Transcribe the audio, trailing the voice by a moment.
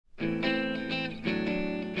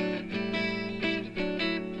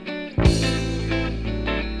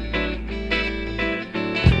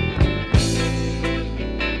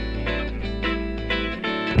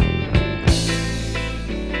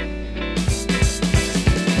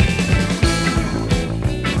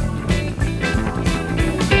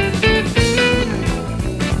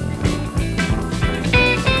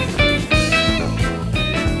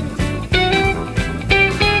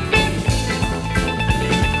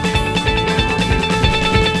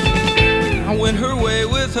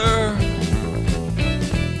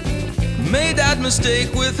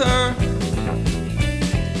mistake with her.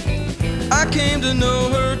 I came to know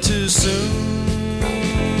her too soon.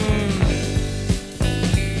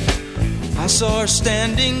 I saw her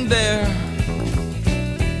standing there,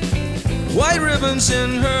 white ribbons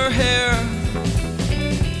in her hair.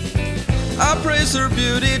 I praised her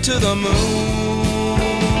beauty to the moon.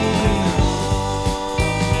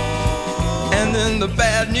 And then the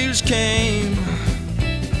bad news came.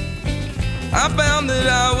 I found that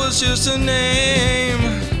I was just a name.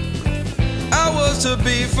 I was to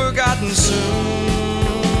be forgotten soon.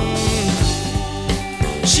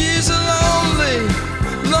 She's a lonely,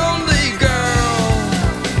 lonely girl.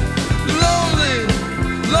 Lonely,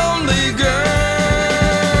 lonely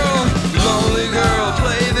girl. Lonely girl,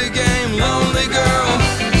 play the game. Lonely girl,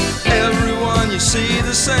 everyone you see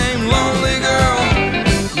the same. Lonely girl,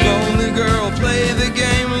 lonely girl, play the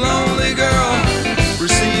game. Lonely girl,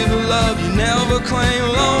 receive the love you never claim.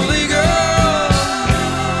 Lonely girl.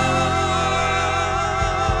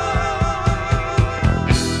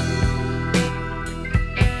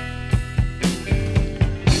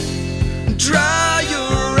 Dry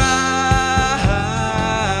your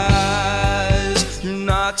eyes. You're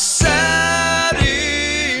not sad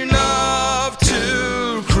enough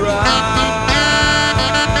to cry.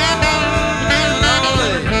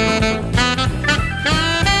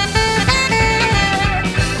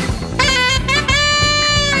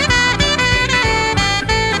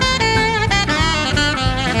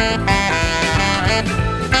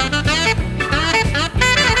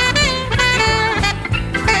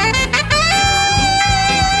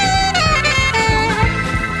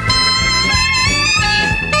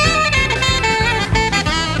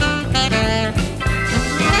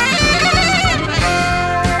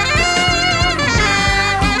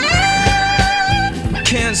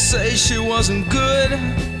 Can't say she wasn't good.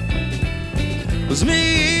 It was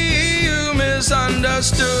me who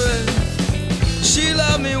misunderstood. She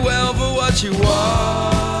loved me well for what she was.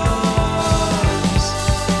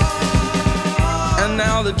 And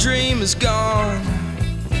now the dream is gone,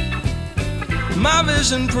 my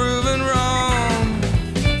vision proven wrong.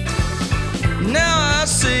 Now I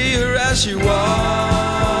see her as she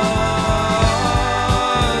was.